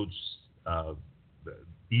tasting notes,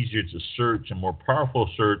 easier to search, and more powerful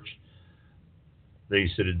search. They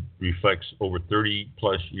said it reflects over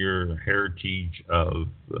 30-plus year heritage of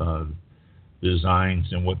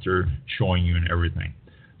designs and what they're showing you and everything.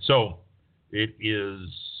 So it is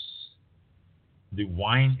the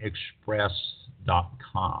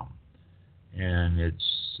wineexpress.com, and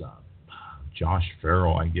it's Josh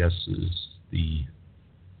Farrell, I guess, is the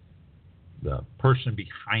person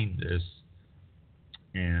behind this.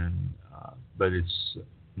 And but it's,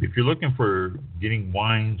 if you're looking for getting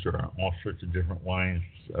wines or all sorts of different wines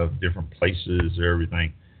of different places or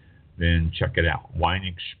everything, then check it out.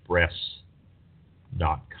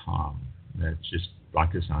 wineexpress.com. That's just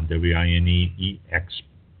like it sounds,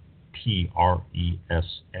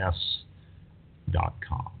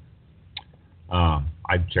 wineexpress.com.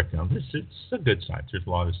 I've checked it out. It's a good site. There's a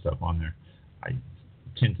lot of stuff on there. I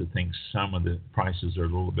tend to think some of the prices are a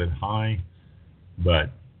little bit high,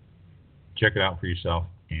 but check it out for yourself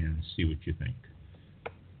and see what you think.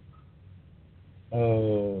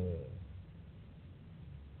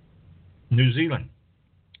 New Zealand.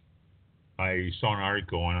 I saw an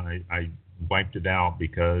article and I wiped it out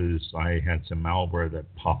because I had some malware that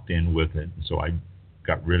popped in with it, so I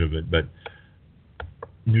got rid of it. But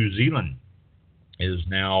New Zealand is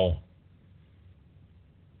now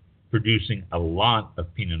producing a lot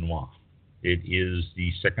of Pinot Noir. It is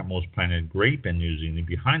the second most planted grape in New Zealand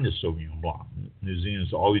behind the Sauvignon Blanc. New Zealand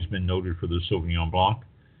has always been noted for the Sauvignon Blanc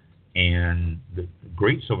and the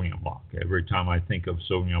great Sauvignon Blanc. Every time I think of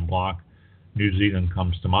Sauvignon Blanc, New Zealand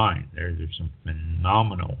comes to mind. There's some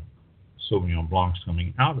phenomenal Sauvignon Blancs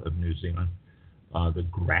coming out of New Zealand. The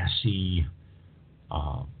grassy,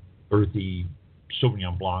 earthy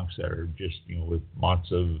Sauvignon Blancs that are just, with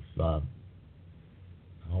lots of,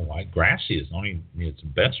 grassy is it's the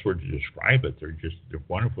best word to describe it. They're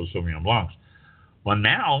wonderful Sauvignon Blancs. Well,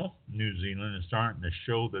 now New Zealand is starting to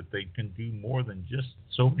show that they can do more than just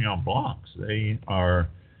Sauvignon Blancs. They are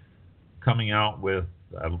coming out with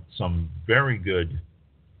some very good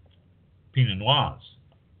Pinot Noirs.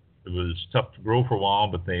 It was tough to grow for a while,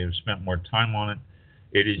 but they have spent more time on it.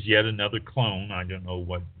 It is yet another clone. I don't know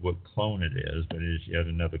what clone it is, but it is yet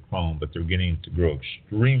another clone. But they're getting to grow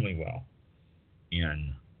extremely well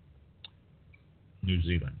in New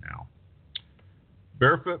Zealand now.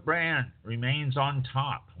 Barefoot brand remains on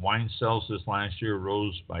top. Wine sales this last year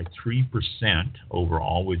rose by 3%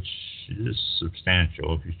 overall, which is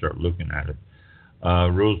substantial if you start looking at it.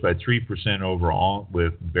 Rose by 3% overall,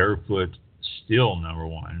 with Barefoot still number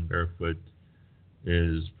one. Barefoot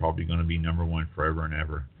is probably going to be number one forever and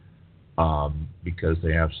ever, because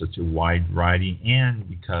they have such a wide variety and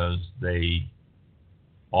because they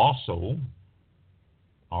also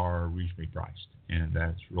are reasonably priced. And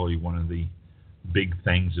that's really one of the big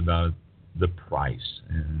things about the price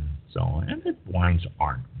and so on. And the wines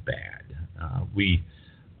aren't bad. We,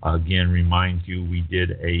 again, remind you, we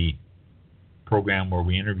did a program where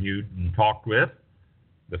we interviewed and talked with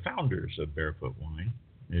the founders of Barefoot Wine.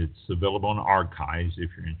 It's available on archives if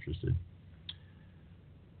you're interested.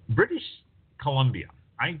 British Columbia.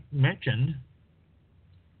 I mentioned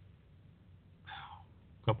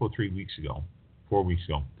a couple of 4 weeks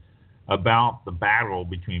ago, about the battle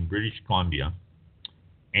between British Columbia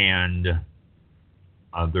and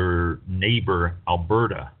their neighbor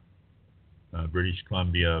Alberta, British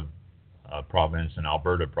Columbia province and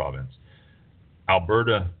Alberta province.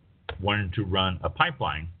 Alberta wanted to run a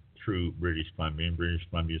pipeline through British Columbia, and British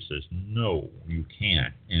Columbia says, no, you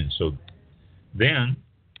can't. And so then,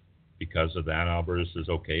 because of that, Alberta says,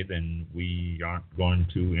 okay, then we aren't going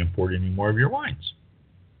to import any more of your wines.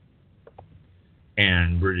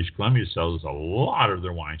 And British Columbia sells a lot of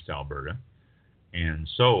their wines to Alberta. And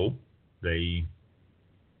so they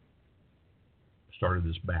started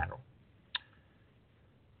this battle.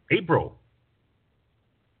 April,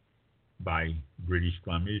 by British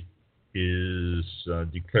Columbia, is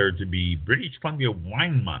declared to be British Columbia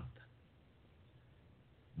Wine Month.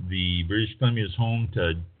 The British Columbia is home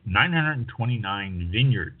to 929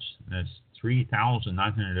 vineyards. That's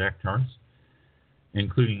 3,900 hectares,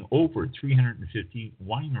 including over 350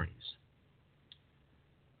 wineries.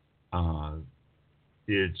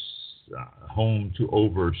 It's home to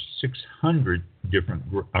over 60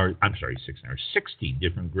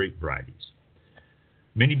 different grape varieties.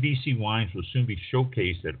 Many BC wines will soon be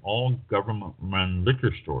showcased at all government-run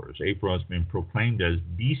liquor stores. April has been proclaimed as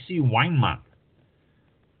BC Wine Month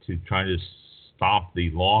to try to stop the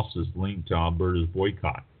losses linked to Alberta's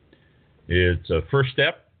boycott. It's a first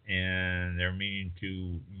step, and they're meaning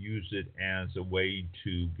to use it as a way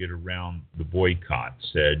to get around the boycott,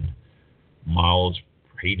 said Miles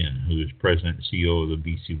Hayden, who is president and CEO of the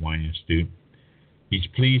BC Wine Institute. He's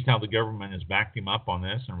pleased how the government has backed him up on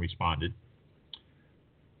this and responded.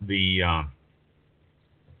 The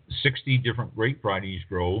 60 different grape varieties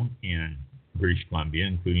grow in British Columbia,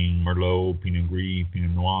 including Merlot, Pinot Gris,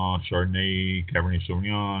 Pinot Noir, Chardonnay, Cabernet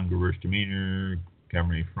Sauvignon, Gewürztraminer,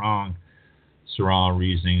 Cabernet Franc, Syrah,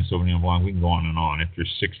 Riesling, Sauvignon Blanc. We can go on and on. If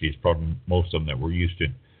there's 60, it's probably most of them that we're used to.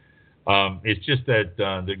 It's just that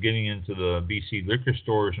they're getting into the BC liquor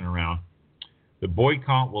stores and around. The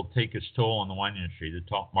boycott will take its toll on the wine industry. The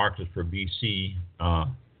top market for BC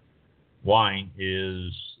wine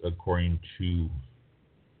is, according to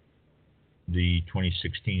the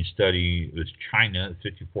 2016 study, it was China at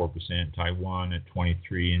 54%, Taiwan at 23%,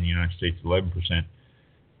 and the United States 11%,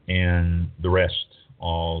 and the rest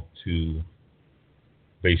all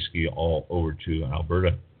over to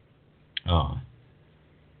Alberta.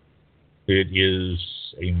 It is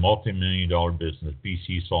a multi-million-dollar business.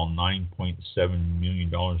 BC saw $9.7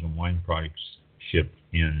 million in wine products shipped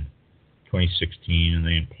in 2016, and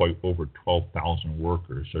they employ over 12,000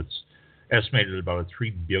 workers. So it's estimated about a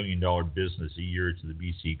 $3 billion business a year to the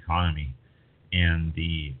BC economy, and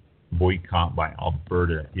the boycott by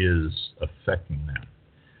Alberta is affecting that.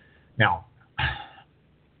 Now,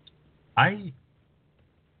 I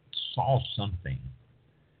saw something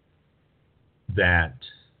that,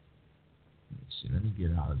 let me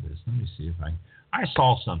get out of this. Let me see if I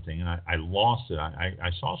saw something, and I lost it.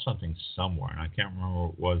 I saw something somewhere, and I can't remember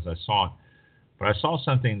what it was. I saw it, but I saw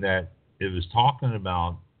something that it was talking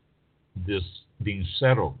about this being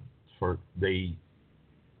settled. They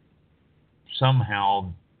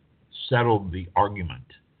somehow settled the argument,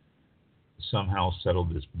 somehow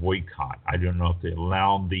settled this boycott. I don't know if they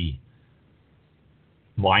allowed the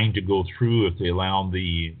line to go through, if they allowed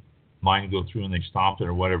the line to go through and they stopped it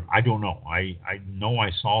or whatever. I don't know. I know I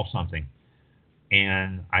saw something,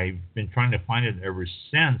 and I've been trying to find it ever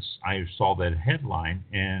since I saw that headline,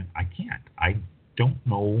 and I can't. I don't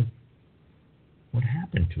know what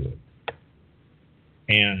happened to it.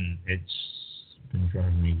 And it's been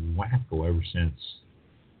driving me wacko ever since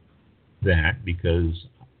that, because,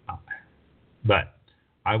 but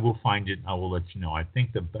I will find it. I will let you know. I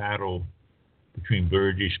think the battle between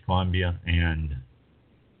British Columbia and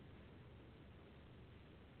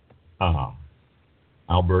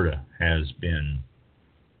Alberta has been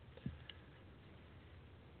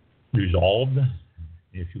resolved,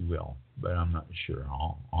 if you will, but I'm not sure.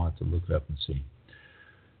 I'll have to look it up and see.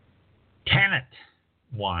 Tannat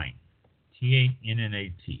wine,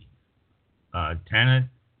 T-A-N-N-A-T. Tannat,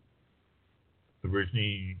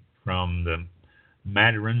 originally from the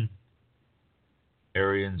Madarin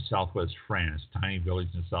area in southwest France, tiny village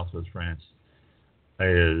in southwest France,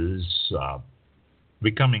 is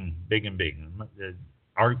becoming big and big. The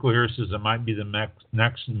article here says it might be the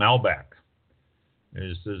next Malbec.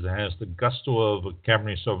 It says it has the gusto of a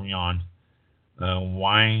Cabernet Sauvignon.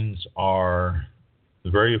 Wines are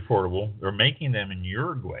very affordable. They're making them in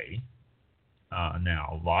Uruguay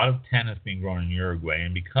now. A lot of Tannat is being grown in Uruguay,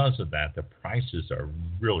 and because of that, the prices are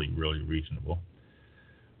really, really reasonable.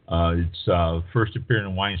 It's first appeared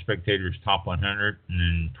in Wine Spectator's Top 100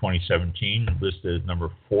 in 2017, listed as number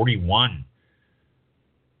 41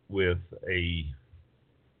 with a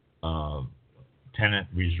Tannat,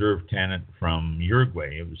 reserve Tannat from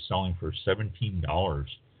Uruguay. It was selling for $17.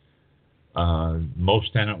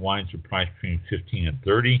 Most Tannat wines are priced between $15 and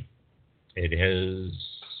 $30. It is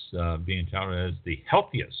being touted as the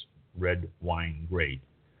healthiest red wine grade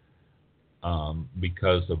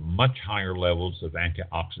because of much higher levels of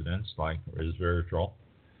antioxidants like resveratrol.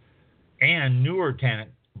 And newer Tannat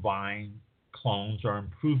vine clones are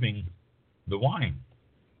improving the wine.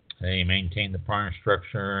 They maintain the primary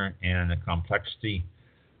structure and the complexity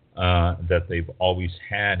that they've always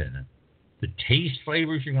had in it. The taste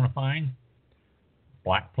flavors you're going to find: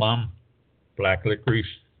 black plum, black licorice,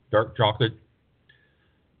 dark chocolate,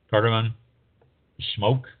 cardamom,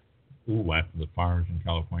 smoke. Ooh, after the fires in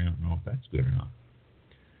California, I don't know if that's good or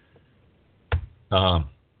not.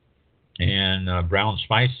 And brown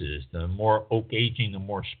spices. The more oak aging, the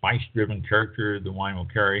more spice-driven character the wine will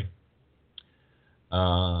carry.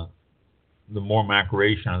 The more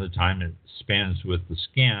maceration of the time it spends with the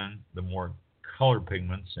skin, the more color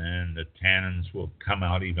pigments and the tannins will come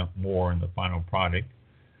out even more in the final product.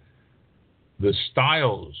 The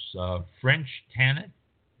styles, French Tannin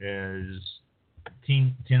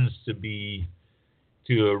tends to be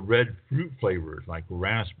to a red fruit flavors like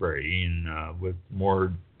raspberry and with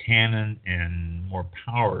more tannin and more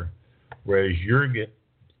power, whereas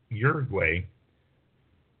Uruguay,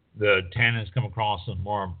 the tannins come across as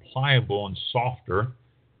more pliable and softer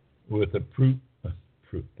with a fruit.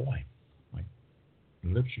 Boy, my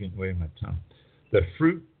lips are getting away with my tongue. The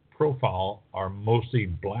fruit profile are mostly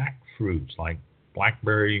black fruits like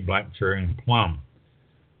blackberry, black cherry, and plum,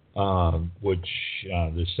 which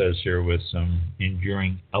this says here with some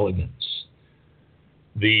enduring elegance.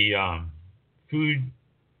 The food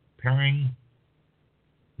pairing,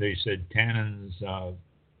 they said tannins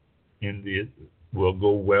will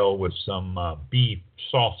go well with some beef,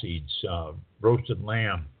 sausage, roasted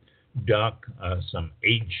lamb, duck, some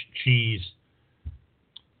aged cheese.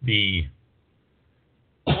 The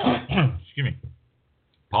excuse me,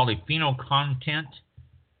 polyphenol content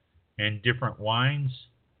in different wines.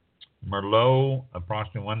 Merlot,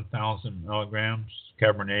 approximately 1,000 milligrams.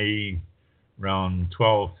 Cabernet, around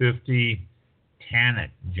 1,250. Tannin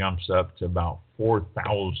jumps up to about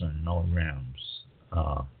 4,000 milligrams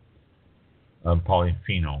of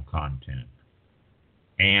polyphenol content.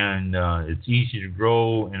 And it's easy to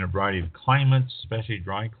grow in a variety of climates, especially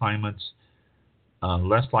dry climates.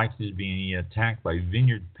 Less likely to be attacked by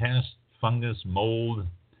vineyard pests, fungus, mold.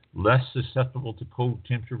 Less susceptible to cold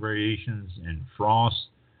temperature variations and frost.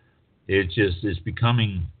 It's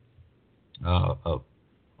becoming a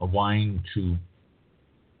wine to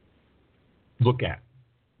look at,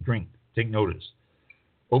 drink, take notice.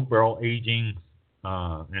 Oak barrel aging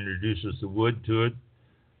introduces the wood to it,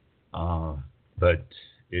 but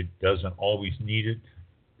it doesn't always need it.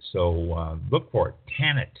 So look for it.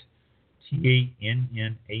 Tannat,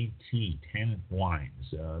 T-A-N-N-A-T, Tannat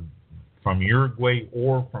wines from Uruguay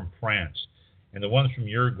or from France. And the ones from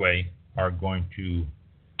Uruguay are going to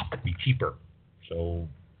be cheaper. So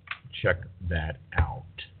check that out.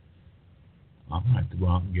 I'm going to have to go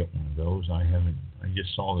out and get one of those. I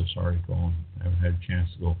just saw this article and I haven't had a chance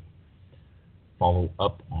to go follow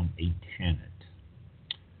up on a Tannat.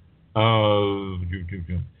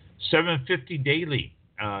 750 Daily.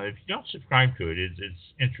 If you don't subscribe to it,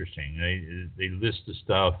 it's interesting. They list the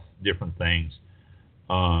stuff, different things.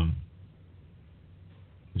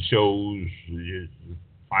 Shows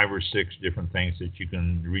 5 or 6 different things that you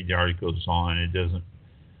can read the articles on.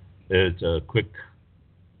 It's a quick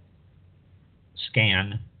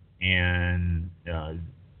scan, and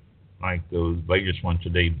like the latest one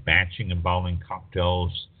today, batching and bottling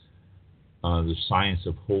cocktails, the science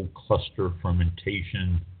of whole cluster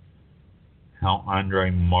fermentation, how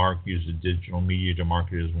Andre Mark uses digital media to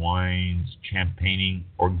market his wines, champagning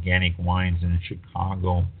organic wines in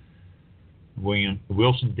Chicago.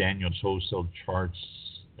 Wilson Daniels wholesale charts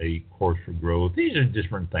a course for growth. These are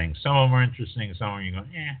different things. Some of them are interesting. Some of them you go,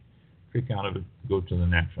 click out of it, go to the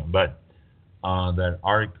next one. But that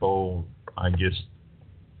article I just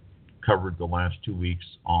covered the last 2 weeks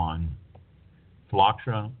on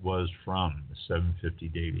phylloxera was from the 750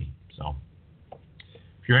 Daily. So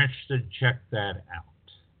if you're interested, check that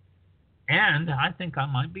out. And I think I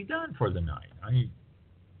might be done for the night. I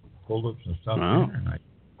pulled up some stuff here and I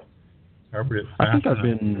covered it fast.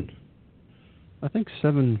 I think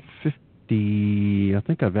 750, I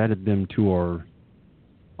think I've added them to our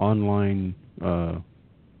online, I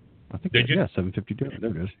think, Did you? Yeah, 750 Daily. There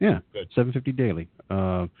it is. Yeah, good. 750 Daily.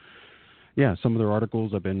 Yeah, some of their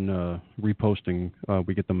articles I've been reposting.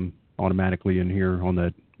 We get them automatically in here on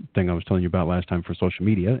that thing I was telling you about last time for social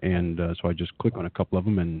media, and so I just click on a couple of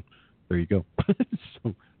them, and there you go.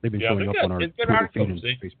 So they've been showing up on our Twitter feed and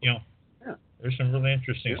Facebook. There's some really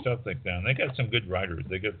interesting stuff like that. And they got some good writers.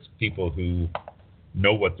 They got people who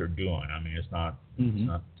know what they're doing. I mean, it's not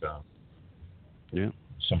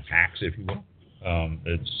some hacks, if you will.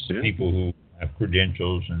 It's people who have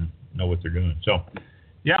credentials and know what they're doing. So,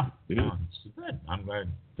 it's good. I'm glad.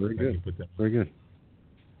 Very good. You put that. Very good.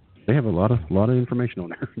 They have a lot of information on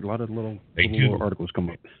there. A lot of little articles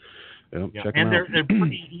come up. Check them out. They're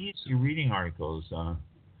pretty easy reading articles.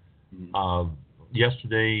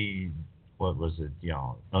 Yesterday, what was it?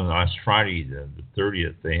 Last Friday, the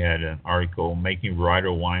 30th, they had an article making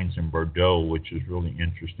varietal wines in Bordeaux, which is really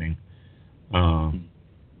interesting.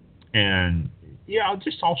 And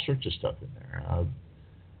just all sorts of stuff in there.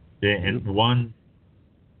 And one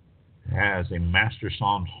has a Master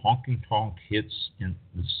Psalms honky tonk hits in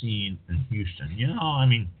the scene in Houston. I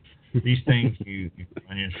mean, these things you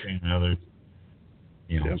find interesting and others.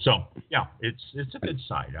 So it's a good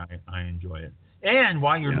site. I enjoy it. And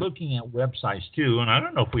while you're looking at websites too, and I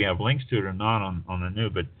don't know if we have links to it or not on the new,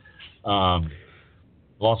 but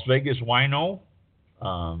Las Vegas Wino.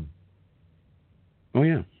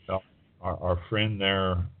 Our friend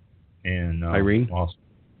there in Irene.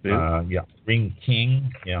 Irene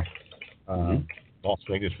King. Yeah. Las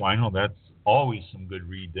Vegas Wino. That's always some good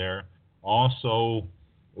read there. Also,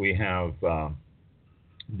 we have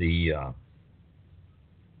the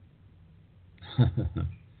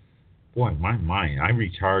boy, my mind. I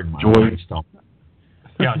retired my mind stuff.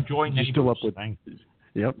 Yeah, Joy Neighbors. Still up with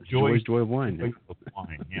Joy of Wine. Joy of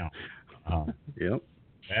Wine. Yeah. Yep.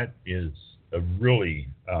 That is a really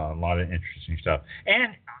lot of interesting stuff.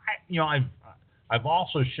 And I've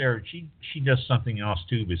also shared. She does something else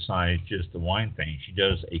too besides just the wine thing. She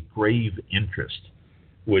does a grave interest,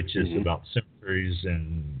 which is about cemeteries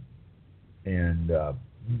and a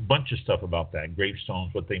bunch of stuff about that,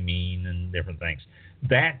 gravestones, what they mean, and different things.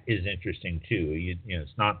 That is interesting too.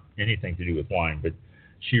 It's not anything to do with wine, but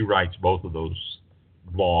she writes both of those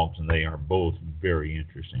blogs, and they are both very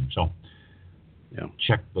interesting. So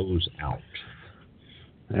check those out.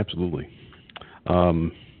 Absolutely.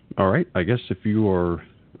 All right. I guess if you are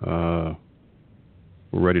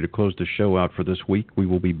we're ready to close the show out for this week, we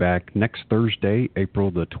will be back next Thursday,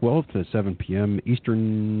 April the 12th at 7 p.m.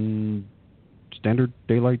 Eastern Standard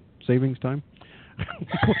Daylight Savings Time.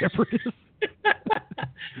 Whatever it is.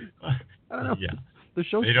 I don't know. Yeah. The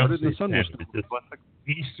show started and the sun was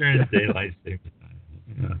Eastern Daylight Savings Time.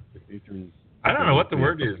 Yeah. I don't know what the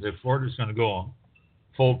word is. If Florida's going to go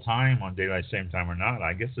full time on Daylight Saving Time or not,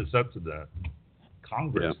 I guess it's up to the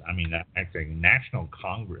Congress. Yeah. I mean, actually, National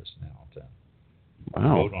Congress now to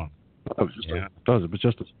vote on. It was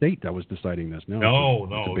just the state that was deciding this. No.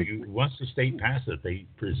 Once the state passes it, they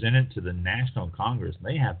present it to the National Congress, and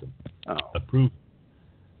they have to approve.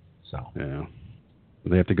 So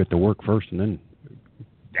they have to get to work first, and then.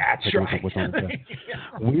 That's right.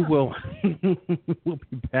 We will. We'll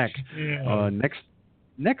be back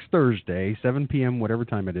next Thursday, 7 p.m., whatever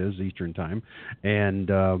time it is, Eastern time. And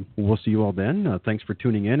we'll see you all then. Thanks for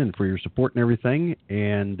tuning in and for your support and everything.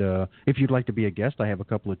 And if you'd like to be a guest, I have a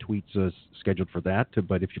couple of tweets scheduled for that.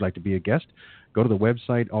 But if you'd like to be a guest, go to the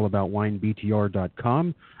website,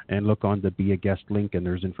 allaboutwinebtr.com, and look on the Be a Guest link, and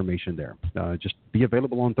there's information there. Just be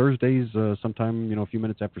available on Thursdays sometime, a few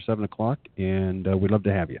minutes after 7 o'clock, and we'd love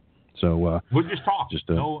to have you. So we'll just talk.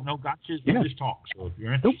 No gotchas. We'll just talk. So if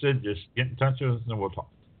you're interested, just get in touch with us and we'll talk.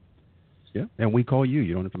 Yeah, and we call you.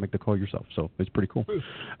 You don't have to make the call yourself. So it's pretty cool.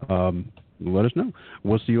 Let us know.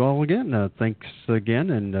 We'll see you all again. Thanks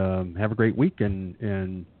again, and have a great week,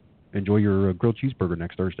 and enjoy your grilled cheeseburger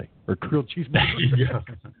next Thursday. Or grilled cheeseburger.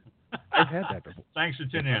 I've had that before. Thanks for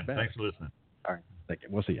tuning in. Thanks for listening. All right. Thank you.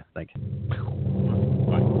 We'll see you. Thank you.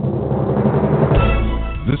 Bye.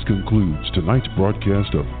 This concludes tonight's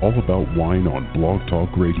broadcast of All About Wine on Blog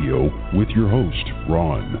Talk Radio with your host,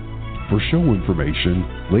 Ron. For show information,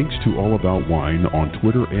 links to All About Wine on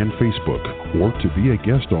Twitter and Facebook, or to be a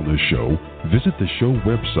guest on this show, visit the show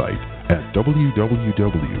website at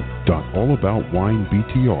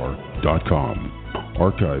www.allaboutwinebtr.com.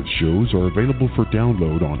 Archive shows are available for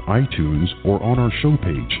download on iTunes or on our show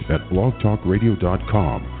page at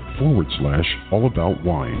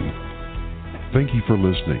blogtalkradio.com/allaboutwine. Thank you for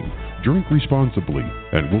listening. Drink responsibly,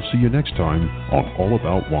 and we'll see you next time on All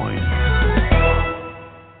About Wine.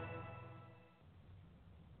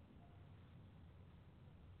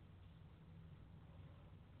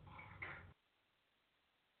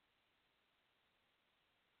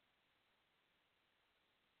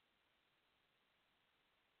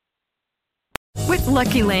 With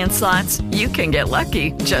Lucky Land Slots, you can get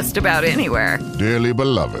lucky just about anywhere. Dearly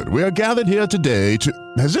beloved, we are gathered here today to...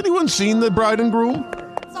 Has anyone seen the bride and groom?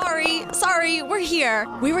 Sorry, we're here.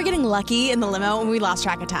 We were getting lucky in the limo and we lost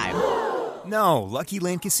track of time. No, Lucky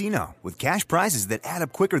Land Casino, with cash prizes that add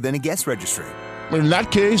up quicker than a guest registry. In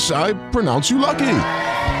that case, I pronounce you lucky.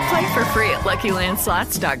 Play for free at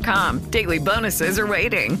LuckyLandSlots.com. Daily bonuses are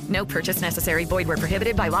waiting. No purchase necessary. Void where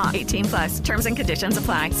prohibited by law. 18+. Terms and conditions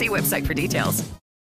apply. See website for details.